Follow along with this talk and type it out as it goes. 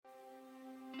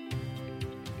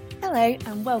Hello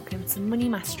and welcome to Money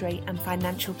Mastery and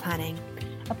Financial Planning,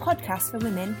 a podcast for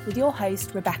women with your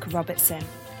host Rebecca Robertson.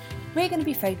 We're going to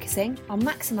be focusing on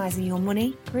maximising your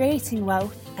money, creating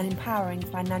wealth and empowering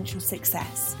financial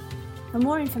success. For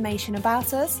more information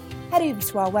about us, head over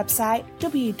to our website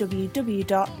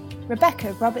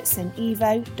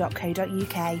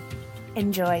www.rebeccarobertsonevo.co.uk.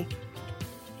 Enjoy.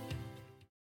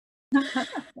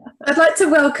 I'd like to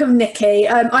welcome Nikki.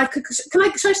 Should I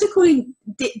actually call you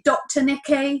Dr.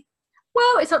 Nikki?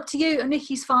 Well, it's up to you.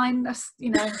 Nikki's fine. That's,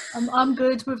 I'm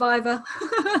good with either.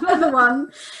 Either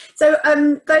one. So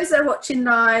those that are watching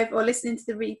live or listening to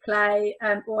the replay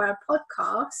or our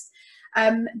podcast,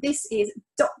 this is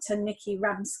Dr. Nikki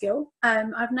Ramskill.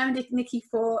 I've known Nikki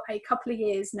for a couple of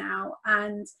years now,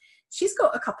 and she's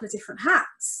got a couple of different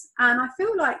hats. And I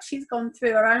feel like she's gone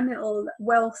through her own little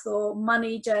wealth or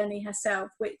money journey herself,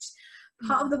 which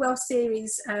part of the Wealth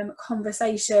Series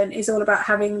conversation is all about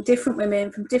having different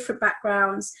women from different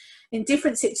backgrounds in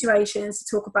different situations to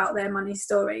talk about their money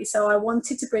story. So I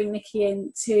wanted to bring Nikki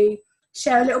in to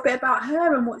share a little bit about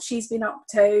her and what she's been up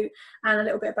to and a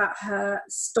little bit about her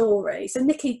story. So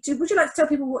Nikki, would you like to tell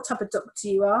people what type of doctor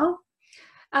you are?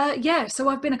 So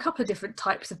I've been a couple of different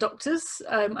types of doctors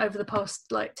over the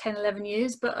past 10, 11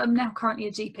 years, but I'm now currently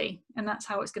a GP, and that's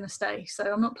how it's going to stay. So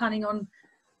I'm not planning on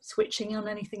switching on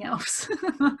anything else.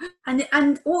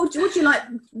 And what would you like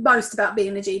most about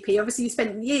being a GP? Obviously you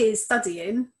spent years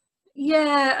studying.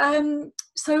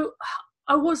 So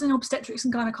I was in obstetrics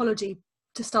and gynecology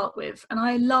to start with, and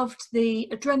I loved the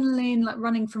adrenaline, like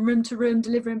running from room to room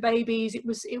delivering babies. It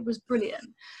was brilliant.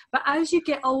 But as you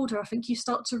get older, I think you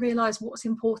start to realize what's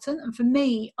important, and for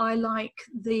me, I like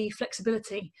the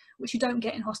flexibility which you don't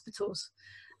get in hospitals.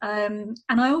 And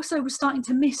I also was starting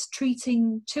to miss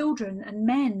treating children and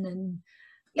men and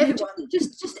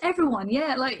just everyone.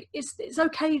 Yeah, like it's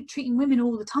okay treating women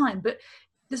all the time, but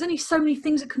there's only so many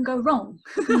things that can go wrong.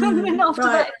 And then after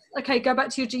that, okay, go back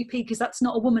to your GP because that's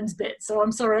not a woman's bit. So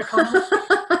I'm sorry, I can't.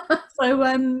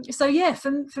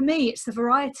 For me, it's the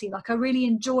variety. Like I really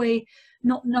enjoy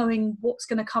not knowing what's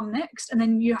going to come next, and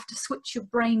then you have to switch your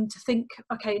brain to think,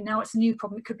 okay, now it's a new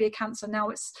problem. It could be a cancer. Now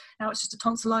it's just a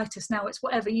tonsillitis. Now it's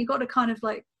whatever. You got to kind of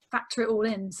factor it all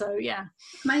in. So yeah,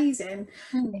 amazing.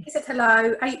 He said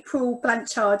hello. April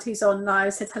Blanchard, who's on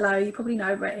live, said hello. You probably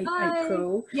know Hi.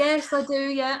 April. Yes, I do.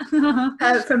 Yeah.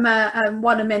 From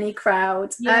one of many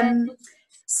crowd. Yeah.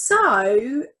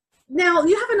 So now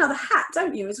you have another hat,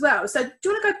 don't you, as well? So do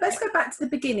you want to go? Let's go back to the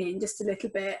beginning just a little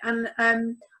bit, and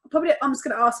I'm just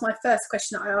going to ask my first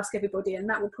question that I ask everybody, and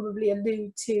that will probably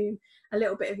allude to a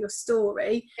little bit of your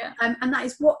story. Yeah. And that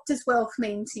is, what does wealth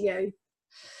mean to you?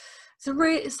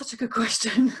 It's such a good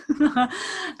question.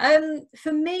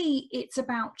 For me, it's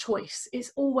about choice.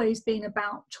 It's always been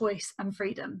about choice and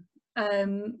freedom.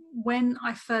 When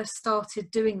I first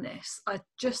started doing this, I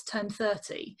just turned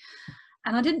 30,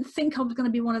 and I didn't think I was going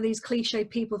to be one of these cliche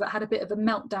people that had a bit of a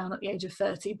meltdown at the age of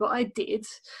 30, but I did.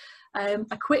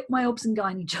 I quit my obs and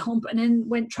gynae job and then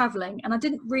went travelling, and I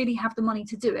didn't really have the money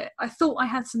to do it. I thought I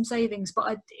had some savings,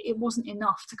 but it wasn't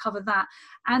enough to cover that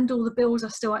and all the bills I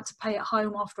still had to pay at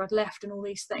home after I'd left and all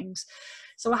these things.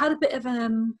 So I had a bit of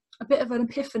an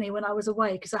epiphany when I was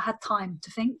away, because I had time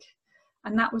to think,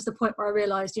 and that was the point where I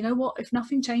realised, you know what, if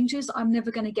nothing changes, I'm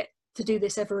never going to get to do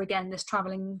this ever again, this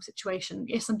travelling situation.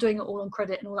 Yes, I'm doing it all on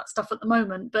credit and all that stuff at the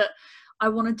moment, but I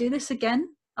want to do this again.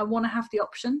 I want to have the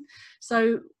option.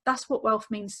 So that's what wealth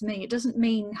means to me. It doesn't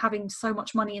mean having so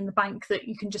much money in the bank that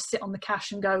you can just sit on the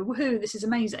cash and go, woohoo, this is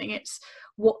amazing. It's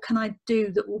what can I do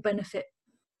that will benefit,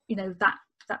 that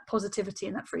positivity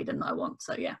and that freedom that I want.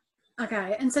 So yeah.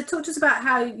 Okay. And so talk to us about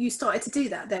how you started to do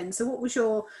that then. So what was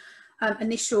your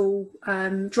initial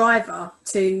driver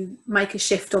to make a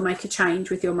shift or make a change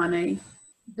with your money?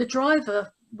 The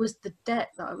driver was the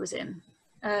debt that I was in.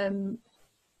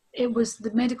 It was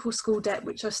the medical school debt,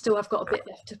 which I've got a bit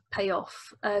left to pay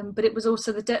off. But it was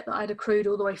also the debt that I'd accrued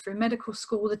all the way through medical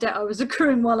school, the debt I was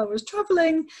accruing while I was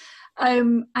travelling.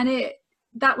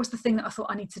 That was the thing that I thought,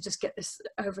 I need to just get this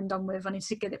over and done with. I need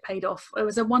to get it paid off. It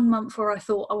was a 1 month where I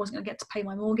thought I wasn't going to get to pay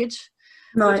my mortgage.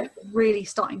 Right. Which I was really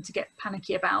starting to get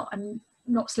panicky about, and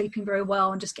not sleeping very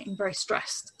well and just getting very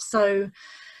stressed. So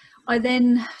I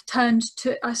then turned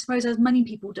to, I suppose, as many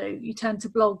people do, you turn to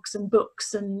blogs and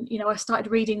books, and I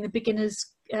started reading the beginners.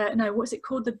 What's it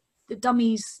called? The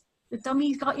dummies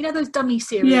guide. Those dummy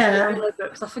series. Yeah.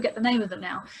 Books. I forget the name of them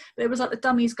now. But it was like the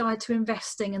Dummies Guide to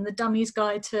Investing and the Dummies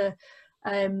Guide to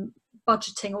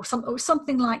budgeting, or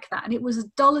something like that. And it was as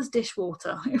dull as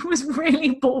dishwater. It was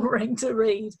really boring to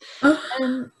read.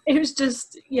 It was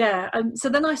just, yeah. And so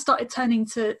then I started turning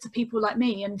to people like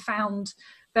me and found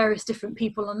various different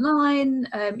people online.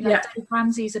 Dave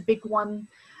Ramsey's a big one.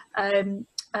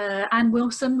 Anne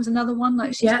Wilson was another one.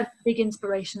 Like, she's a big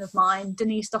inspiration of mine.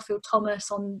 Denise Duffield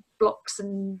Thomas on blocks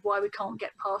and why we can't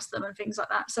get past them and things like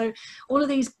that. So all of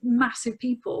these massive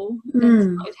people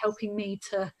then started helping me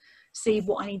to see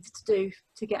what I needed to do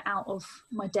to get out of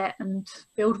my debt and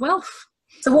build wealth.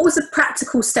 So what was the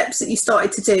practical steps that you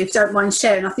started to do, if you don't mind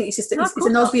sharing? I think it's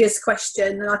an obvious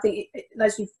question, and I think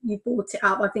as you've brought it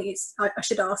up, I think I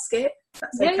should ask it.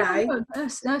 That's okay. Yeah,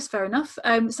 that's fair enough.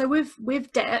 So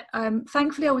with debt,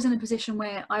 thankfully I was in a position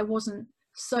where I wasn't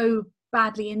so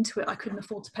badly into it I couldn't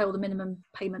afford to pay all the minimum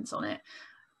payments on it.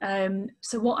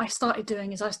 So what I started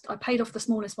doing is I paid off the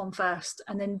smallest one first,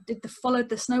 and then followed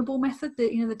the snowball method,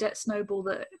 the debt snowball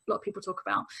that a lot of people talk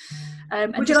about.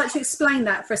 Would you like to explain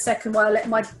that for a second while I let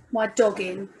my dog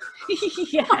in?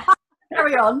 Yeah,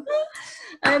 carry on.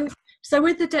 So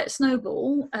with the debt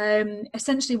snowball,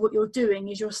 essentially what you're doing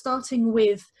is you're starting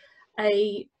with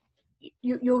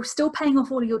you're still paying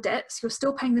off all of your debts, you're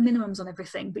still paying the minimums on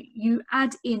everything, but you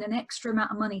add in an extra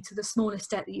amount of money to the smallest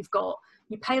debt that you've got.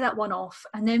 You pay that one off,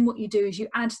 and then what you do is you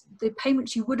add the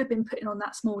payments you would have been putting on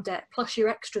that small debt plus your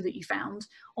extra that you found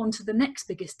onto the next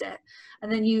biggest debt,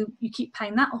 and then you keep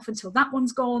paying that off until that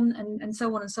one's gone, and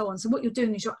so on and so on. So what you're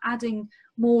doing is you're adding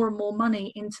more and more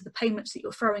money into the payments that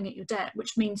you're throwing at your debt,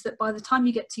 which means that by the time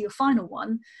you get to your final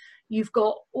one, you've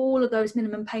got all of those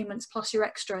minimum payments plus your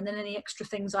extra, and then any extra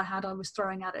things I was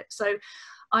throwing at it. So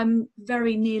I'm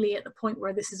very nearly at the point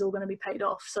where this is all going to be paid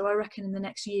off. So I reckon in the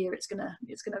next year it's gonna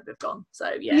have gone.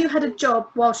 So yeah. You had a job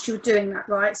whilst you were doing that,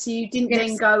 right? So you didn't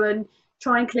then go and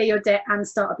try and clear your debt and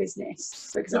start a business,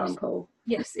 for example.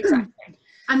 Yes, exactly.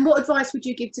 And what advice would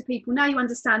you give to people now you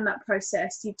understand that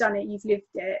process? You've done it, you've lived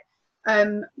it.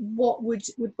 What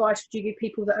advice would you give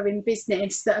people that are in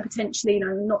business that are potentially,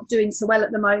 not doing so well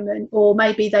at the moment, or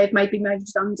maybe they've maybe made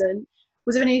redundant?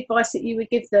 Was there any advice that you would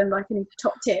give them, like any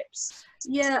top tips?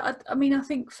 Yeah, I mean, I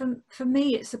think for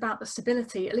me, it's about the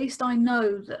stability. At least I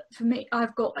know that for me,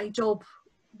 I've got a job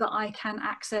that I can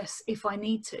access if I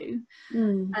need to.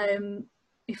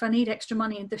 If I need extra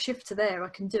money and the shifts are there, I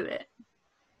can do it.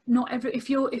 If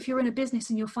you're in a business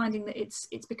and you're finding that it's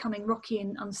becoming rocky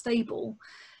and unstable,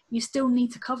 you still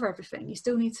need to cover everything. You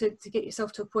still need to get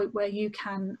yourself to a point where you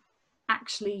can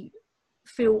actually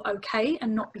feel okay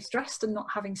and not be stressed and not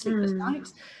having sleepless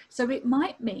nights. So it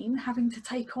might mean having to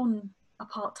take on a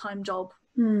part-time job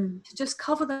to just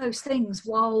cover those things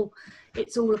while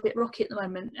it's all a bit rocky at the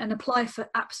moment, and apply for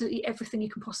absolutely everything you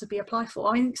can possibly apply for.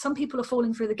 I mean, some people are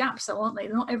falling through the gaps, though, aren't they?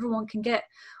 Not everyone can get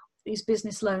these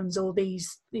business loans or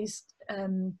these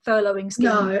furloughing schemes.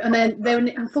 No, and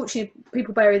then unfortunately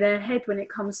people bury their head when it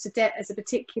comes to debt as a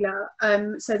particular.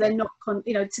 So they're not,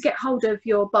 to get hold of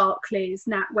your Barclays,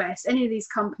 NatWest, any of these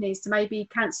companies, to maybe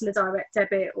cancel a direct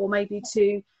debit, or maybe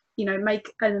to,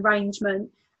 make an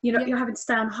arrangement. You're having to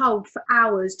stay on hold for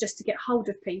hours just to get hold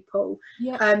of people.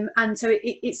 And so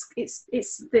it's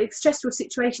the stressful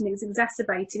situation is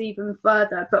exacerbated even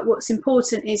further. But what's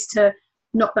important is to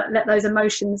not let those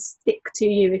emotions stick to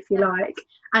you, if you like,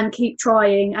 and keep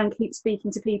trying and keep speaking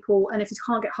to people. And if you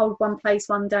can't get hold of one place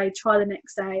one day, try the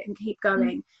next day and keep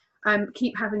going.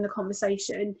 Keep having the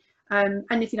conversation. And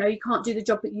if you can't do the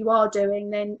job that you are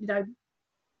doing, then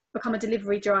become a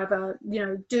delivery driver.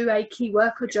 Do a key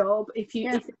worker job if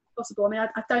it's possible. I mean,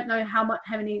 I don't know how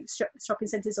many shopping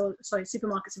centres or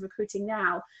supermarkets are recruiting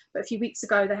now, but a few weeks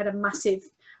ago they had a massive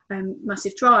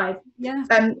drive.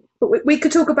 But we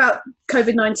could talk about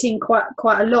COVID-19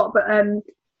 quite a lot, but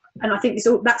and I think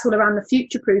that's all around the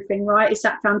future proofing, right? It's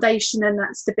that foundation and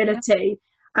that stability,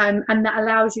 and that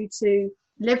allows you to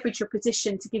leverage your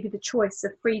position to give you the choice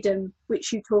of freedom,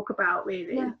 which you talk about,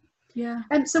 really.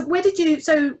 So what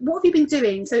have you been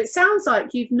doing? So it sounds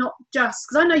like you've not just,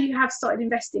 because I know you have started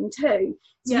investing too,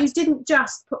 so you didn't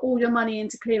just put all your money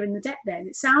into clearing the debt then.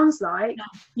 It sounds like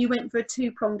you went for a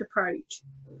two-pronged approach.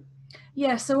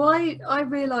 Yeah, so I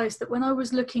realised that when I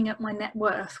was looking at my net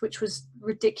worth, which was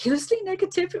ridiculously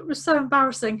negative, it was so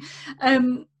embarrassing,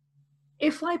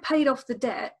 if I paid off the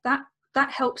debt, that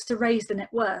helps to raise the net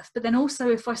worth. But then also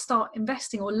if I start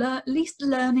investing, or at least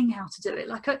learning how to do it,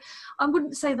 like I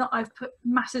wouldn't say that I've put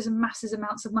massive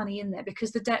amounts of money in there,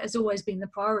 because the debt has always been the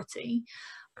priority.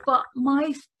 But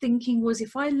my thinking was,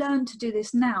 if I learn to do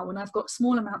this now, and I've got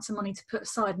small amounts of money to put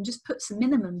aside and just put some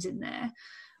minimums in there,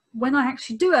 when I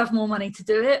actually do have more money to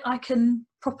do it, I can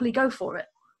properly go for it.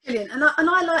 Brilliant. And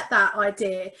I like that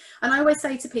idea. And I always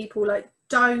say to people, like,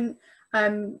 don't,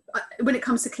 when it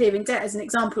comes to clearing debt, as an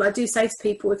example, I do say to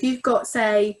people, if you've got,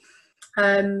 say,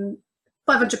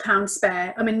 £500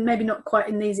 spare, I mean, maybe not quite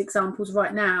in these examples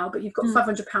right now, but you've got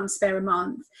 £500 spare a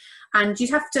month, and you'd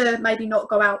have to maybe not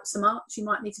go out so much. You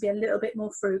might need to be a little bit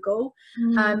more frugal.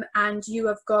 And you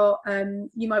have got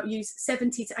you might use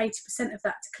 70 to 80% of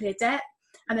that to clear debt,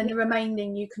 and then the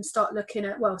remaining you can start looking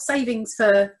at, well, savings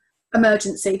for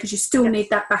emergency, because you still need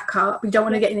that backup. You don't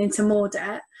want to get into more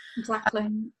debt. Exactly.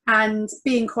 And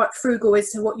being quite frugal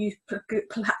as to what you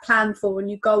plan for and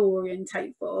you goal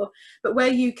orientate for. But where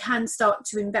you can start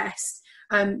to invest,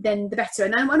 then the better.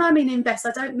 And when I mean invest,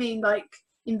 I don't mean like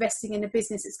investing in a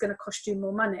business that's going to cost you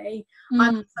more money.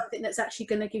 I mean something that's actually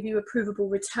going to give you a provable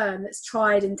return, that's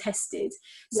tried and tested.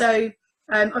 So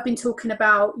I've been talking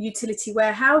about Utility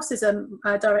Warehouse as a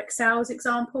direct sales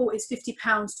example. It's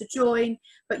 £50 to join,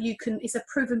 but it's a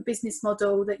proven business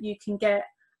model that you can get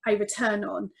a return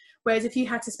on. Whereas if you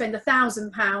had to spend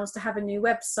 £1,000 to have a new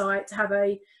website, to have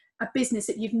a business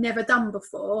that you've never done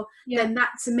before, then that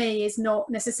to me is not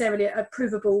necessarily a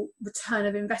provable return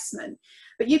of investment.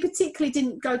 But you particularly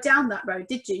didn't go down that road,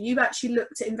 did you? You actually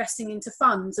looked at investing into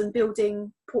funds and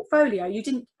building portfolio. You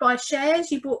didn't buy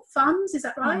shares, you bought funds, is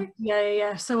that right?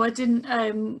 Yeah. So I didn't,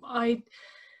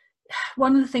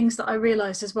 one of the things that I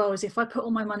realised as well is if I put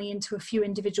all my money into a few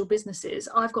individual businesses,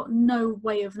 I've got no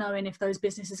way of knowing if those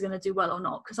businesses are going to do well or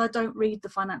not, because I don't read the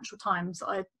Financial Times.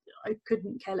 I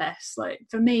couldn't care less. Like,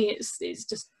 for me, it's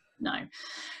just no.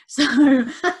 So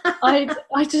I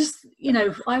just,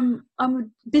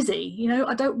 I'm busy,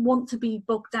 I don't want to be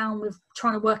bogged down with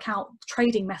trying to work out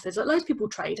trading methods. Like, loads of people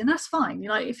trade, and that's fine.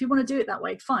 If you want to do it that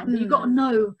way, fine. But you've got to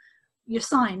know your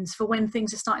signs for when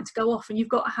things are starting to go off, and you've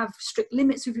got to have strict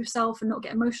limits with yourself and not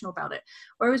get emotional about it.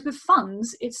 Whereas with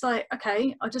funds, it's like,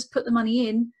 okay, I just put the money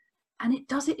in and it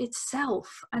does it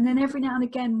itself, and then every now and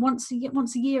again, once a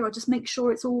year, I just make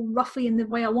sure it's all roughly in the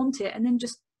way I want it, and then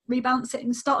just rebalance it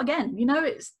and start again.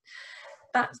 It's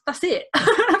that's it. I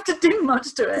don't have to do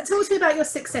much to it. So talk to me about your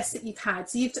success that you've had.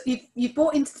 So you've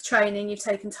bought into the training, you've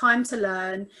taken time to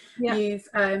learn, you've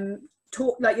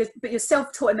taught, but you're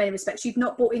self-taught in many respects. You've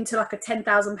not bought into like a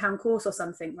 £10,000 course or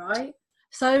something, right?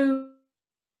 So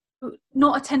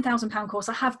not a £10,000 course.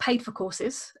 I have paid for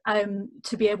courses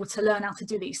to be able to learn how to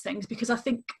do these things, because I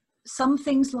think some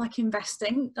things like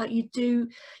investing,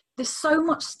 there's so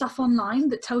much stuff online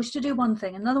that tells you to do one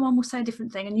thing, another one will say a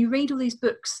different thing, and you read all these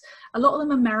books, a lot of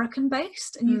them American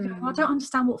based, and you go, I don't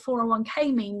understand what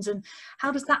 401k means, and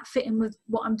how does that fit in with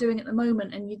what I'm doing at the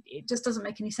moment, and it just doesn't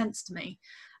make any sense to me.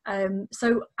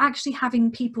 So actually having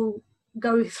people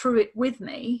go through it with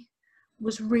me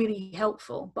was really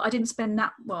helpful. But I didn't spend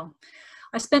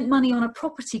I spent money on a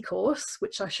property course,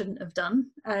 which I shouldn't have done,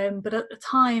 but at the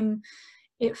time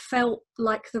it felt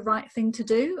like the right thing to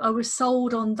do. I was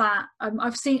sold on that.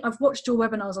 I've watched your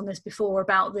webinars on this before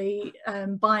about the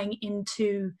buying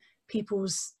into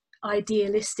people's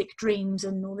idealistic dreams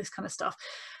and all this kind of stuff.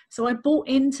 So I bought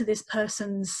into this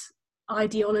person's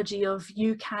ideology of,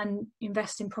 you can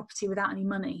invest in property without any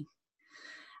money,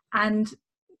 and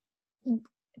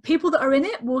people that are in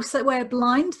it will say we're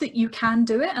blind that you can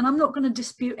do it, and I'm not going to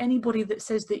dispute anybody that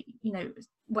says that,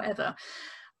 whatever,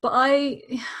 but I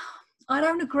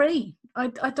don't agree. I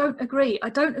don't agree. I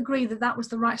don't agree that was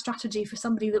the right strategy for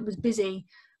somebody that was busy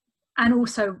and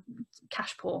also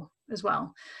cash poor as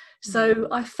well. So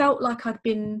I felt like I'd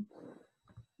been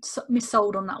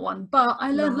missold on that one, but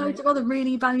I learned loads of other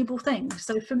really valuable things.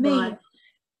 So for me,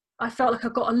 I felt like I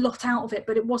got a lot out of it,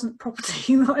 but it wasn't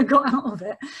property that I got out of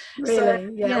it. Really? So,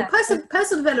 yeah. Well,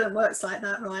 personal development works like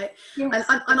that, right? Yes.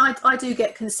 And I do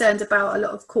get concerned about a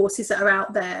lot of courses that are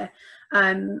out there,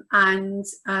 and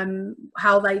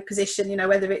how they position,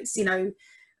 whether it's,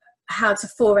 how to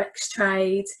forex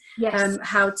trade,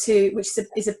 which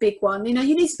is a big one. You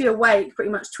need to be awake pretty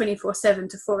much 24/7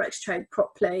 to forex trade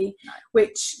properly,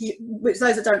 which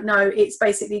those that don't know, it's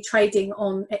basically trading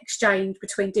on exchange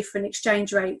between different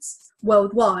exchange rates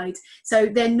worldwide. So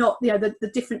they're not,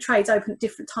 the different trades open at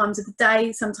different times of the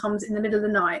day, sometimes in the middle of the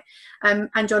night,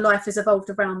 and your life has evolved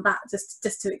around that,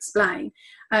 just to explain.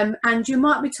 And you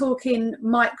might be talking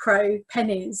micro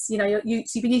pennies, so you need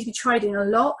to be trading a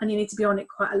lot, and you need to be on it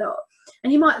quite a lot,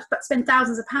 and you might spend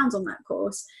thousands of pounds on that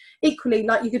course. Equally,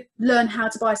 like, you could learn how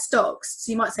to buy stocks,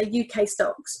 so you might say UK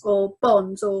stocks or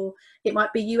bonds, or it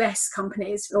might be US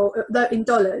companies, or in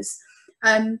dollars.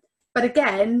 But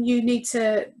again, you need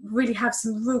to really have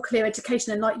some real clear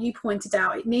education. And like you pointed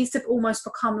out, it needs to almost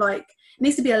become it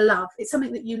needs to be a love. It's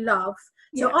something that you love.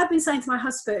 So I've been saying to my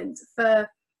husband for,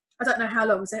 I don't know how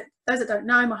long. So those that don't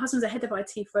know, my husband's a head of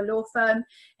IT for a law firm.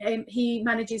 He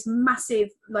manages massive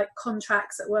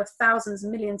contracts that are worth thousands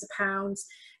and millions of pounds.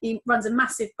 He runs a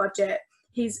massive budget.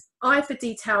 His eye for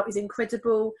detail is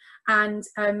incredible. And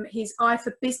his eye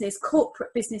for business,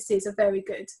 corporate businesses, are very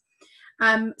good.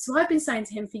 So I've been saying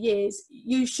to him for years,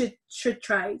 you should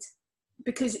trade,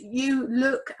 because you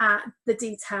look at the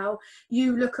detail,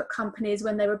 you look at companies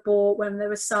when they were bought, when they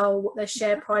were sold, what their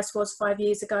share price was 5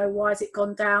 years ago, why has it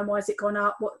gone down, why has it gone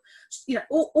up, what, you know,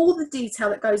 all the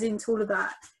detail that goes into all of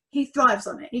that. He thrives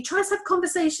on it. He tries to have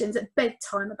conversations at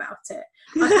bedtime about it.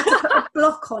 I've had to put a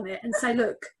block on it and say,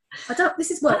 look,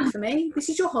 this is work for me, this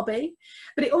is your hobby,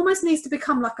 but it almost needs to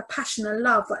become like a passion, a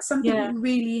love, like something you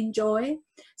really enjoy.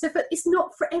 So, but it's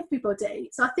not for everybody.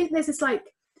 So I think there's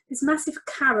this massive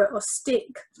carrot or stick,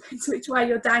 which way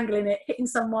you're dangling it, hitting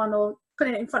someone or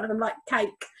putting it in front of them like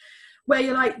cake, where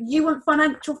you're like, you want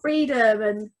financial freedom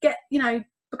and get, you know,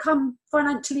 become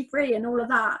financially free and all of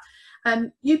that.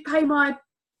 You pay my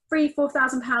free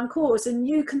 £4,000 course and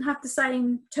you can have the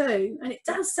same too. And it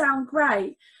does sound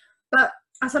great, but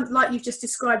like you've just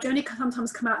described, you only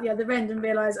sometimes come out the other end and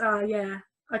realise, oh yeah,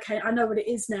 okay, I know what it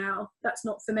is now. That's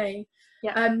not for me.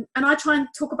 Yeah. And I try and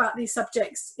talk about these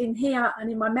subjects in here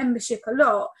and in my membership a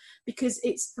lot, because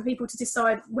it's for people to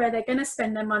decide where they're going to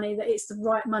spend their money, that it's the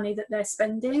right money that they're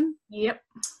spending. Yep.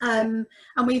 And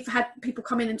we've had people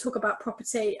come in and talk about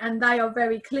property, and they are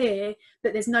very clear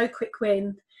that there's no quick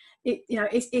win.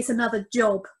 It's another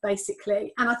job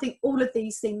basically, and I think all of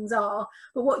these things are.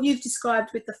 But what you've described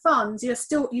with the funds, you've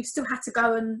still had to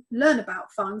go and learn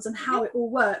about funds and how it all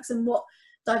works and what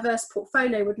diverse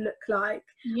portfolio would look like,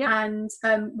 and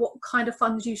what kind of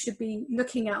funds you should be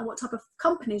looking at and what type of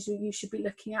companies you should be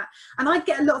looking at. And I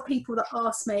get a lot of people that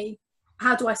ask me,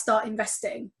 how do I start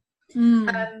investing?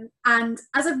 And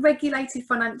as a regulated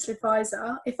financial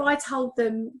advisor, if I told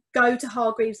them go to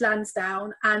Hargreaves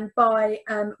Lansdown and buy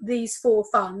these 4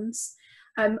 funds,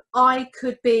 I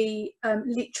could be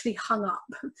literally hung up.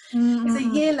 Because a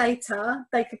year later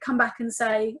they could come back and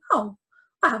say, oh,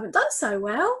 I haven't done so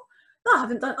well. No, I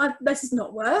haven't done, this has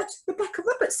not worked. Rebecca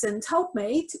Robertson told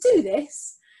me to do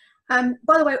this.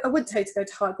 By the way, I would tell you to go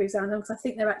to Hargreaves Lansdown because I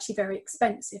think they're actually very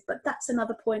expensive, but that's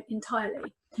another point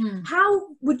entirely. How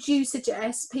would you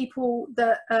suggest people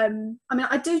that,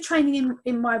 I do training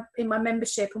in my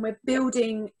membership, and we're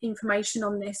building information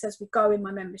on this as we go in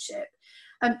my membership.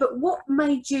 But what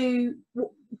made you,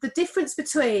 the difference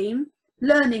between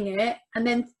learning it and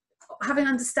then having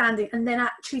understanding and then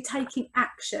actually taking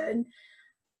action,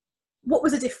 what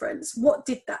was the difference? What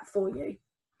did that for you?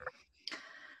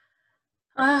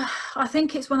 I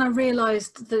think it's when I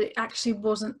realised that it actually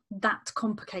wasn't that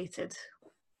complicated.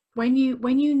 When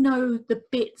you know the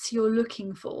bits you're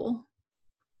looking for,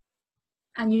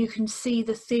 and you can see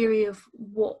the theory of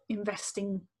what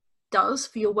investing does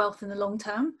for your wealth in the long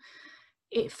term,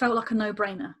 it felt like a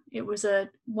no-brainer. It was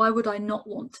why would I not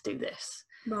want to do this?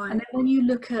 Right. And then when you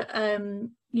look at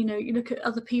you look at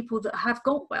other people that have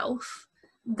got wealth,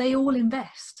 they all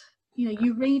invest.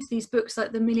 You read these books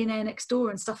like The Millionaire Next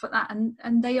Door and stuff like that,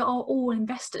 and they are all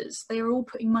investors. They are all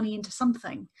putting money into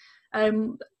something.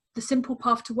 The Simple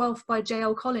Path to Wealth by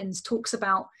J.L. Collins talks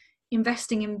about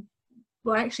investing in,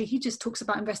 well, actually he just talks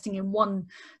about investing in one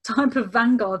type of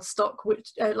Vanguard stock,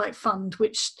 which fund,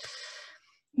 which,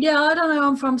 I don't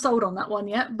know if I'm sold on that one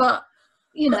yet, but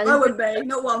I would be,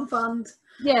 not one fund.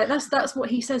 Yeah, that's what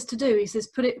he says to do. He says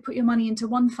put your money into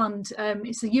one fund.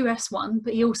 It's a US one,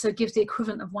 but he also gives the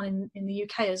equivalent of one in the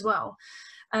UK as well.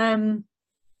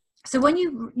 So when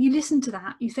you listen to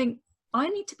that, you think, I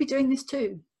need to be doing this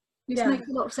too. This makes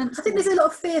a lot of sense. I think there's a lot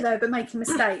of fear though, but making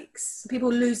mistakes, people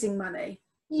losing money.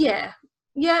 Yeah,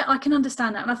 I can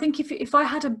understand that. And I think if I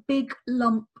had a big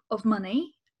lump of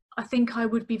money, I think I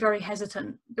would be very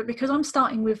hesitant. But because I'm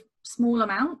starting with small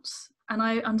amounts, and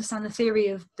I understand the theory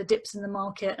of the dips in the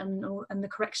market and the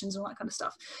corrections and all that kind of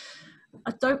stuff,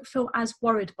 I don't feel as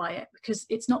worried by it, because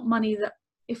it's not money that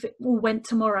if it all went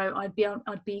tomorrow, I'd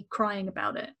be crying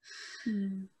about it.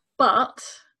 But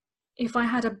if I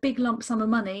had a big lump sum of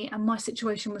money and my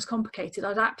situation was complicated,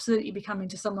 I'd absolutely be coming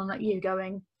to someone like you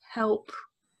going, help.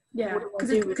 Yeah,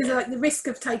 because like the risk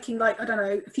of taking a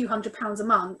few £100 a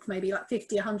month, maybe like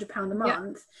 £50, £100 a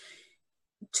month,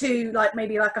 to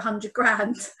maybe 100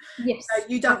 grand. Yes. So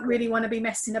you don't really want to be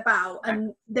messing about.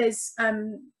 And there's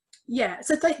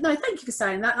so thank you for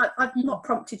saying that. I've not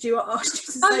prompted you or asked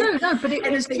you to say no, but it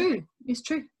is true. It's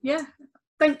true. Yeah.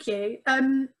 Thank you.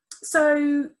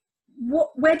 So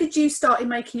where did you start in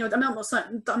making your,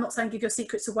 I'm not saying give your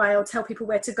secrets away or tell people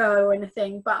where to go or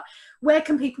anything, but where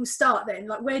can people start then?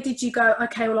 Where did you go,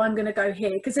 okay, well, I'm going to go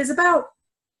here? Because there's about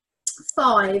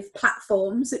 5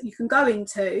 platforms that you can go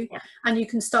into and you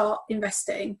can start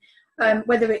investing,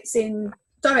 whether it's in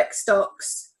direct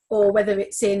stocks or whether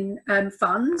it's in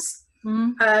funds.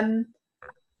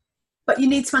 But you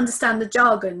need to understand the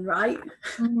jargon, right?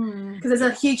 Because there's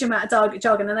a huge amount of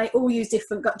jargon, and they all use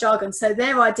different jargon. So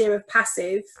their idea of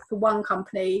passive for one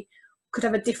company could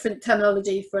have a different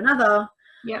terminology for another,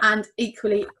 and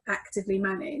equally actively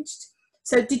managed.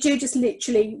 So did you just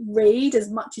literally read as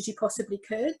much as you possibly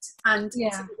could? And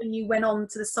so when you went on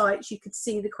to the sites, you could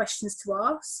see the questions to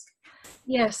ask?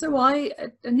 Yeah, so I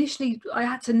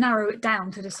had to narrow it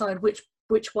down to decide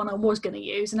which one I was going to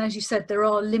use. And as you said, there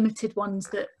are limited ones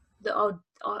that are,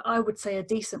 I would say, are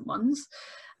decent ones.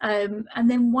 And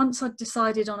then once I'd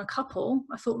decided on a couple,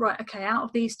 I thought, right, okay, out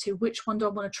of these two, which one do I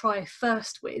want to try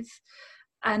first with?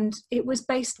 And it was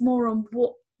based more on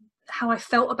how I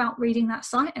felt about reading that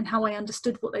site and how I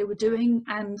understood what they were doing.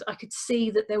 And I could see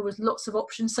that there was lots of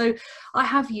options. So I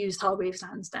have used Hargreaves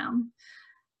Lansdown.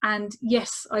 And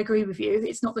yes, I agree with you.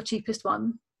 It's not the cheapest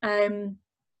one.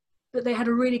 But they had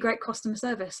a really great customer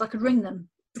service. I could ring them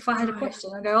if I had a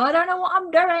question. I go, I don't know what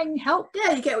I'm doing, help.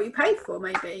 Yeah, you get what you pay for,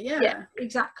 maybe. Yeah,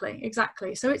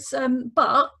 exactly. So it's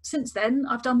but since then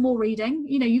I've done more reading.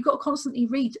 You know, you've got to constantly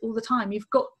read all the time. You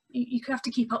have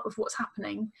to keep up with what's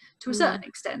happening to a certain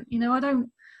extent. You know,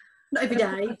 not every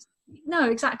day. No,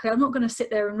 exactly. I'm not going to sit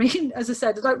there and read. As I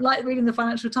said, I don't like reading the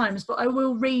Financial Times, but I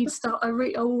will read stuff. I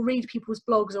will read people's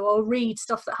blogs, or I'll read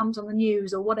stuff that happens on the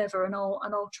news or whatever, and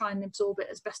I'll try and absorb it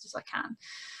as best as I can.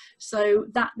 So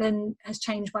that then has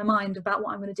changed my mind about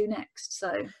what I'm going to do next.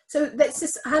 So let's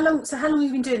just, how long have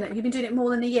you been doing that? You've been doing it more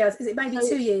than a year. Is it maybe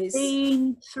 2 years?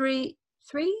 Three,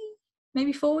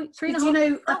 maybe 4, 3 and a half. You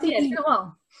know, it's been a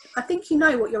while. I think you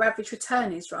know what your average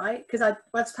return is, right? Because I've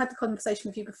had the conversation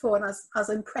with you before, and I was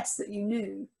impressed that you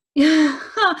knew. Yeah,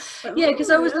 because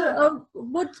I was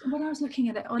when I was looking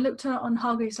at it, I looked at it on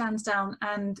Hargreaves Lansdown,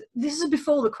 and this is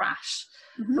before the crash.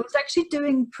 I was actually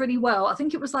doing pretty well. I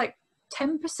think it was like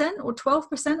 10% or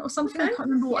 12% or something. Okay. I can't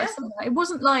remember what I said. It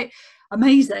wasn't like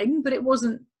amazing, but it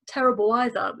wasn't terrible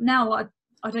either. Now I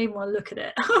don't even want to look at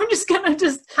it. I'm just gonna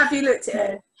Have you looked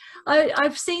at it?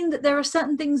 I've seen that there are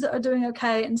certain things that are doing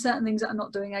okay and certain things that are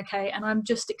not doing okay, and I'm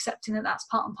just accepting that that's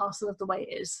part and parcel of the way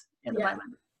it is at the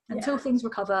moment. Until things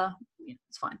recover,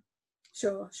 it's fine.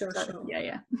 Sure.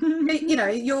 Yeah. You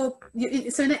know,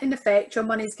 so in effect, your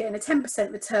money's getting a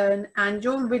 10% return, and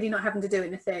you're really not having to do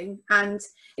anything. And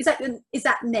is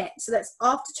that net? So that's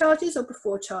after charges or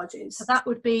before charges? So that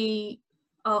would be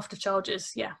after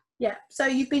charges. Yeah. Yeah. So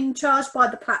you've been charged by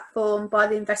the platform, by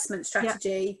the investment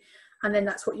strategy, and then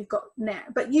that's what you've got net.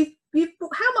 But you've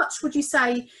how much would you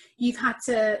say you've had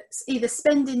to either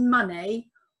spend in money,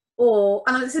 or,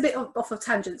 and it's a bit off of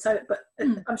tangent, but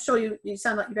I'm sure you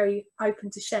sound like you're very open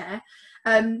to share.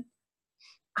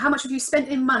 How much have you spent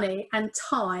in money and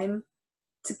time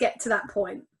to get to that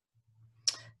point?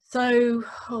 So,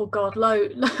 oh God,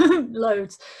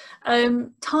 loads.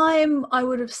 Time, I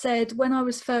would have said, when I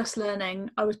was first learning,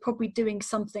 I was probably doing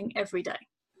something every day.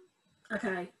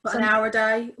 Okay, like an hour a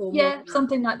day, or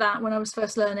something like that when I was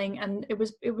first learning, and it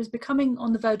was becoming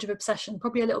on the verge of obsession,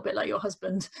 probably a little bit like your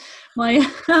husband. My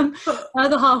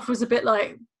other half was a bit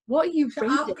like, what are you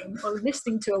reading or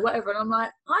listening to or whatever? And I'm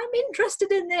like, I'm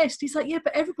interested in this. He's like, yeah,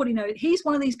 but everybody knows. He's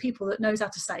one of these people that knows how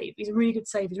to save. He's a really good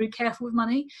saver. He's really careful with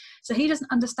money. So he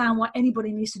doesn't understand why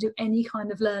anybody needs to do any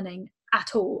kind of learning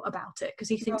at all about it, because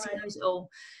he thinks he knows it all.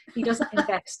 He doesn't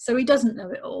invest, so he doesn't know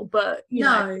it all. But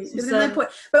there's no point.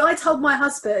 But I told my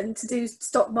husband to do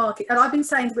stock market, and I've been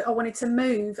saying that I wanted to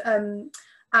move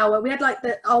we had like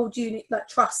the old unit, like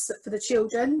trusts for the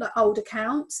children, like old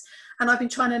accounts, and I've been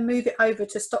trying to move it over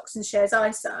to stocks and shares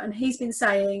ISA, and he's been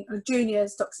saying junior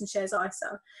stocks and shares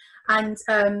ISA, and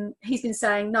he's been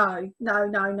saying no,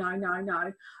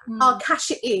 I'll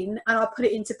cash it in and I'll put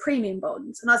it into premium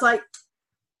bonds. And I was like,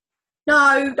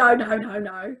 no,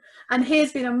 and he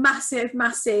has been a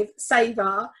massive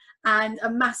saver and a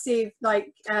massive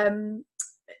like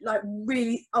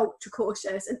really ultra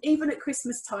cautious. And even at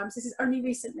Christmas times, this is only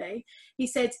recently, he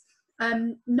said,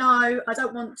 no, I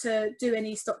don't want to do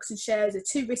any stocks and shares, they're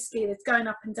too risky, they're going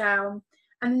up and down.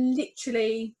 And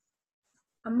literally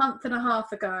a month and a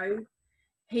half ago,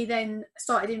 he then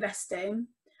started investing,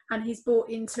 and he's bought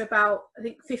into about, I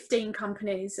think, 15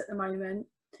 companies at the moment.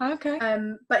 Okay.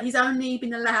 But he's only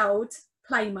been allowed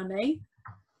play money,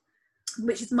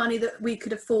 which is money that we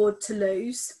could afford to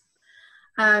lose.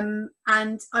 And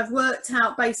I've worked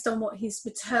out, based on what his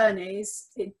return is,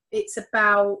 it's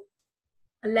about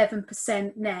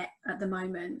 11% net at the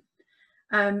moment.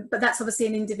 But that's obviously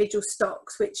in individual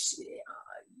stocks, which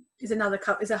is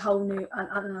a whole new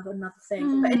another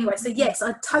thing. But anyway, so yes,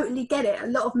 I totally get it. A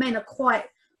lot of men are quite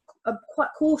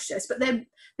cautious, but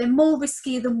they're more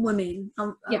risky than women,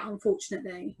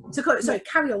 unfortunately. So sorry,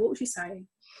 carry on. What was you saying?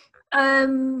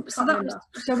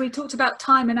 So we talked about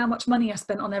time and how much money I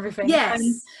spent on everything. Yes.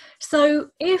 So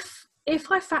if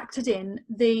I factored in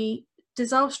the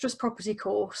disastrous property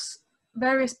course,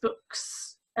 various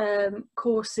books,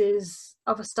 courses,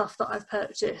 other stuff that I've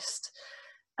purchased,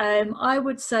 I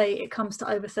would say it comes to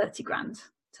over 30 grand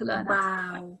to learn.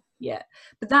 Wow. Yeah,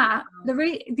 but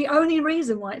the only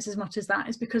reason why it's as much as that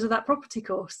is because of that property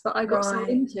course that I got so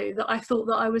into, that I thought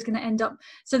that I was going to end up.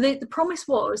 So the promise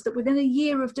was that within a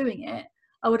year of doing it,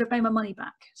 I would have made my money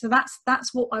back. So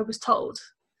that's what I was told.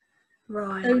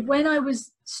 Right. So when I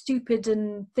was stupid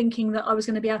and thinking that I was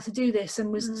going to be able to do this,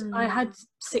 and I had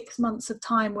 6 months of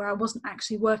time where I wasn't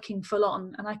actually working full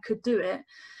on and I could do it.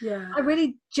 Yeah. I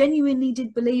really genuinely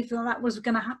did believe that was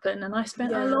going to happen, and I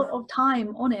spent a lot of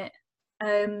time on it.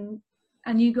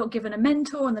 And you got given a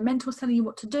mentor, and the mentor's telling you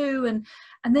what to do, and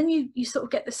then you sort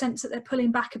of get the sense that they're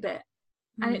pulling back a bit,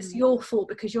 and it's your fault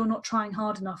because you're not trying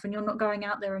hard enough, and you're not going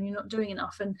out there, and you're not doing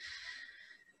enough. And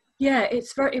yeah,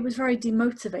 it was very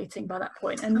demotivating by that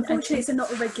point. And unfortunately, it's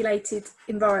not a regulated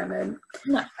environment.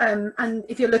 No. And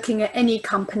if you're looking at any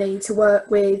company to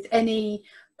work with, any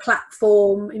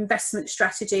platform, investment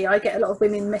strategy, I get a lot of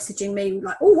women messaging me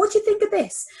like, oh, what do you think of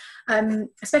this?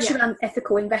 Especially around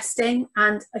ethical investing,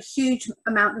 and a huge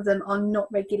amount of them are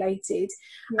not regulated.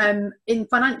 In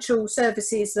financial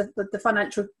services, the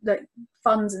financial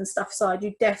funds and stuff side,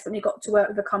 you definitely got to work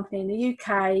with a company in the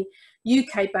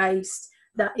UK based,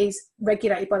 that is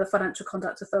regulated by the Financial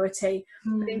Conduct Authority.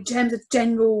 But in terms of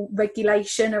general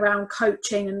regulation around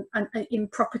coaching and in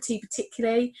property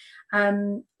particularly,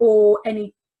 or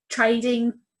any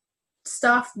trading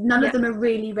stuff, none of them are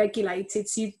really regulated.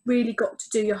 So you've really got to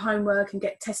do your homework and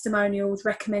get testimonials,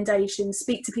 recommendations,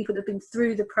 speak to people that have been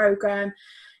through the program,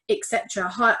 etc.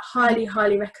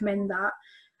 Highly recommend that.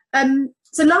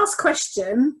 So last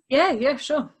question. Yeah,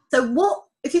 sure. So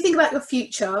if you think about your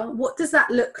future, what does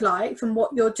that look like from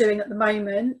what you're doing at the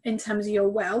moment in terms of your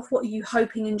wealth? What are you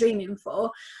hoping and dreaming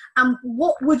for? And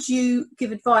what would you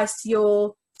give advice to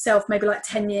yourself maybe like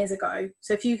 10 years ago?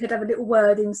 So if you could have a little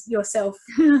word in yourself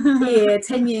here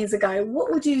 10 years ago,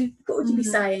 what would you be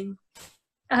saying?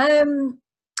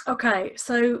 Okay,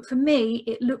 so for me,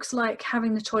 it looks like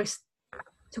having the choice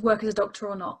to work as a doctor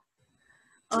or not.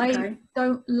 I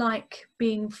don't like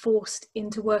being forced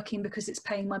into working because it's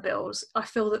paying my bills. I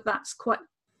feel that that's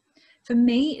for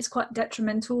me, it's quite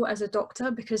detrimental as a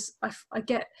doctor, because I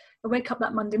wake up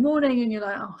that Monday morning and you're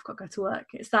like, oh, I've got to go to work.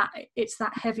 It's that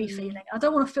heavy feeling. I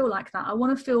don't want to feel like that. I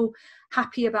want to feel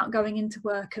happy about going into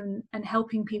work and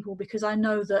helping people, because I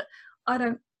know that I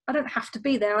don't have to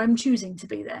be there. I'm choosing to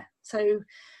be there. So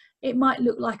it might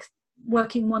look like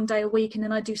working one day a week and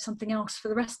then I do something else for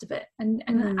the rest of it. And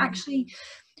actually,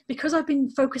 because I've been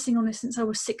focusing on this since I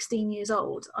was 16 years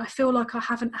old, I feel like I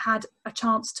haven't had a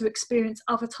chance to experience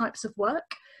other types of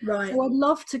work. Right. So I'd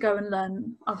love to go and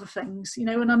learn other things,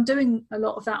 and I'm doing a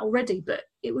lot of that already, but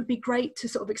it would be great to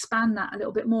sort of expand that a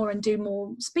little bit more and do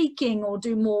more speaking, or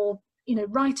do more,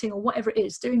 writing, or whatever it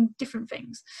is, doing different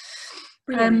things.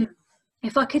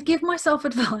 If I could give myself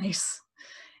advice,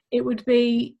 it would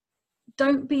be,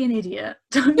 don't be an idiot.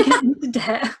 Don't get into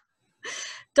debt.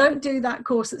 Don't do that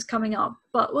course that's coming up.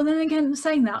 But then again,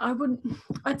 saying that,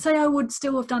 I'd say I would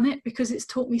still have done it, because it's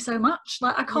taught me so much.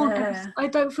 Like I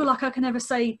don't feel like I can ever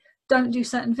say don't do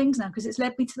certain things now, because it's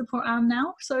led me to the point I am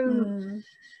now. So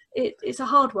it's a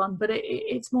hard one, but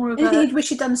it's more of anything you'd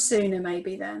wish you'd done sooner,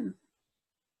 maybe then?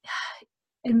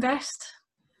 Invest.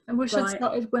 I wish I'd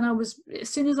started as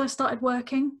soon as I started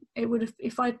working. It would have,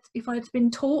 if I'd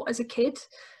been taught as a kid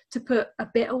to put a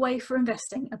bit away for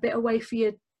investing, a bit away for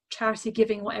your charity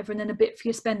giving, whatever, and then a bit for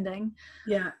your spending.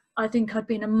 Yeah, I think I'd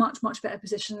be in a much better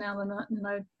position now than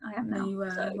I am now. You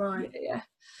were, so, right. Yeah.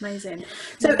 Amazing.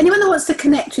 So anyone that wants to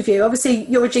connect with you, obviously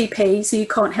you're a GP, so you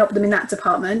can't help them in that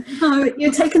department. No. But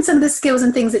you're taking some of the skills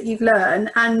and things that you've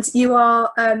learned, and you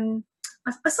are I'm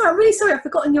really sorry, I've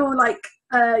forgotten your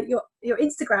your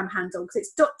Instagram handle,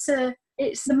 because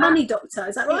it's the Money Doctor,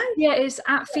 is that right? It's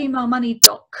at Female Money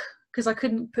Doc, because I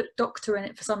couldn't put doctor in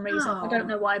it for some reason. I don't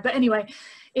know why, but anyway,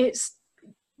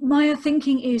 my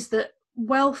thinking is that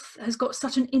wealth has got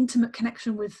such an intimate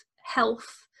connection with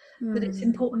health that it's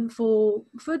important for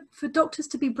doctors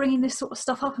to be bringing this sort of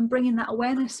stuff up and bringing that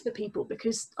awareness for people,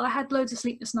 because I had loads of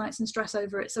sleepless nights and stress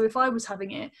over it. So if I was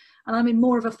having it, and I'm in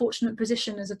more of a fortunate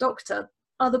position as a doctor,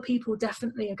 other people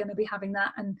definitely are going to be having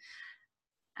that, and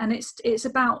it's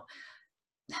about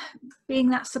being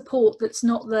that support that's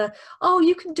not the, oh,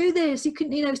 you can do this, you can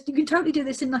totally do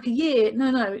this in like a year.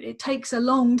 No, it takes a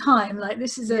long time. Like,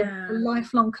 this is a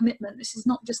lifelong commitment. This is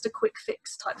not just a quick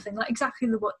fix type thing, like exactly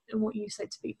what you say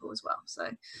to people as well. So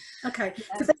okay,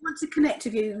 so if they want to connect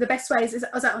with you, the best way is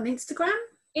that on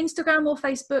Instagram or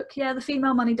Facebook? Yeah, The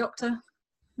Female Money Doctor.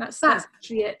 That's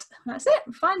actually it. That's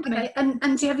it. Find me. And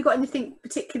have you got anything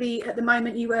particularly at the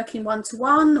moment? You working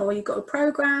one-to-one, or you got a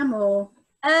program, or?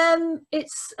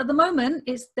 It's at the moment,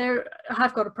 it's there. I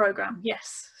have got a program,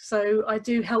 yes. So I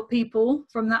do help people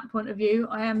from that point of view.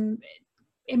 I am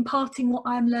imparting what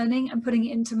I'm learning and putting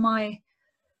it into my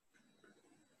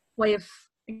way of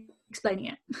explaining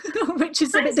it, which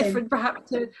is a bit different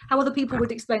perhaps to how other people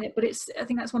would explain it. But I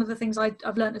think that's one of the things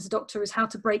I've learned as a doctor, is how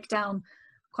to break down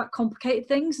quite complicated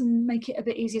things and make it a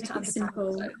bit easier to understand.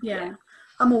 Simple. So, yeah.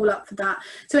 I'm all up for that.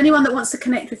 So anyone that wants to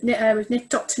connect with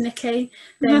Dr. Nikki,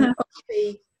 then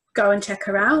obviously go and check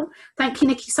her out. Thank you,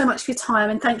 Nikki, so much for your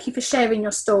time, and thank you for sharing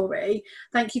your story.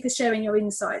 Thank you for sharing your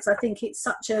insights. I think it's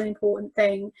such an important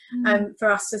thing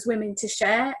for us as women to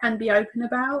share and be open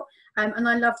about. And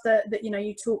I love that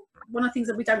you talk. One of the things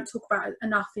that we don't talk about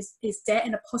enough is debt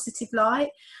in a positive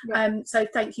light. So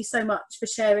thank you so much for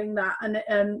sharing that.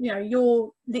 And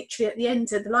you're literally at the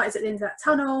end of the light is at the end of that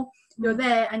tunnel. You're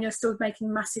there, and you're still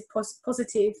making massive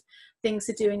positive things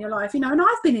to do in your life. And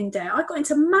I've been in debt. I got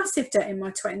into massive debt in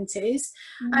my 20s.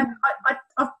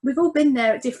 We've all been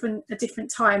there at different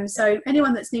times. So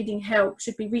anyone that's needing help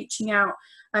should be reaching out,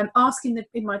 asking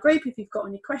in my group. If you've got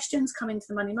any questions, come into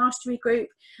the Money Mastery group.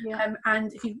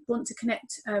 And if you want to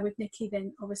connect with Nikki,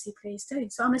 then obviously please do.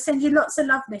 So I'm going to send you lots of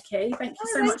love, Nikki. Thank you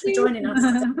so much for joining us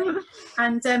today.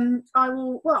 And I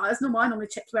will, as normal, I normally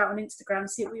check you out on Instagram,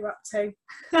 see what you're up to.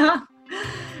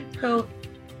 Cool.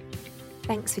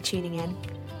 Thanks for tuning in.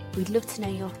 We'd love to know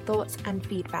your thoughts and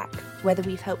feedback, whether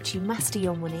we've helped you master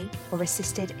your money or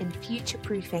assisted in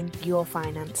future-proofing your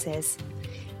finances.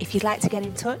 If you'd like to get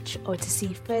in touch or to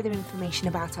see further information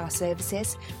about our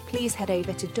services, please head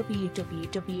over to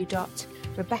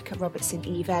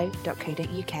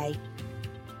www.rebeccarobertsonevo.co.uk.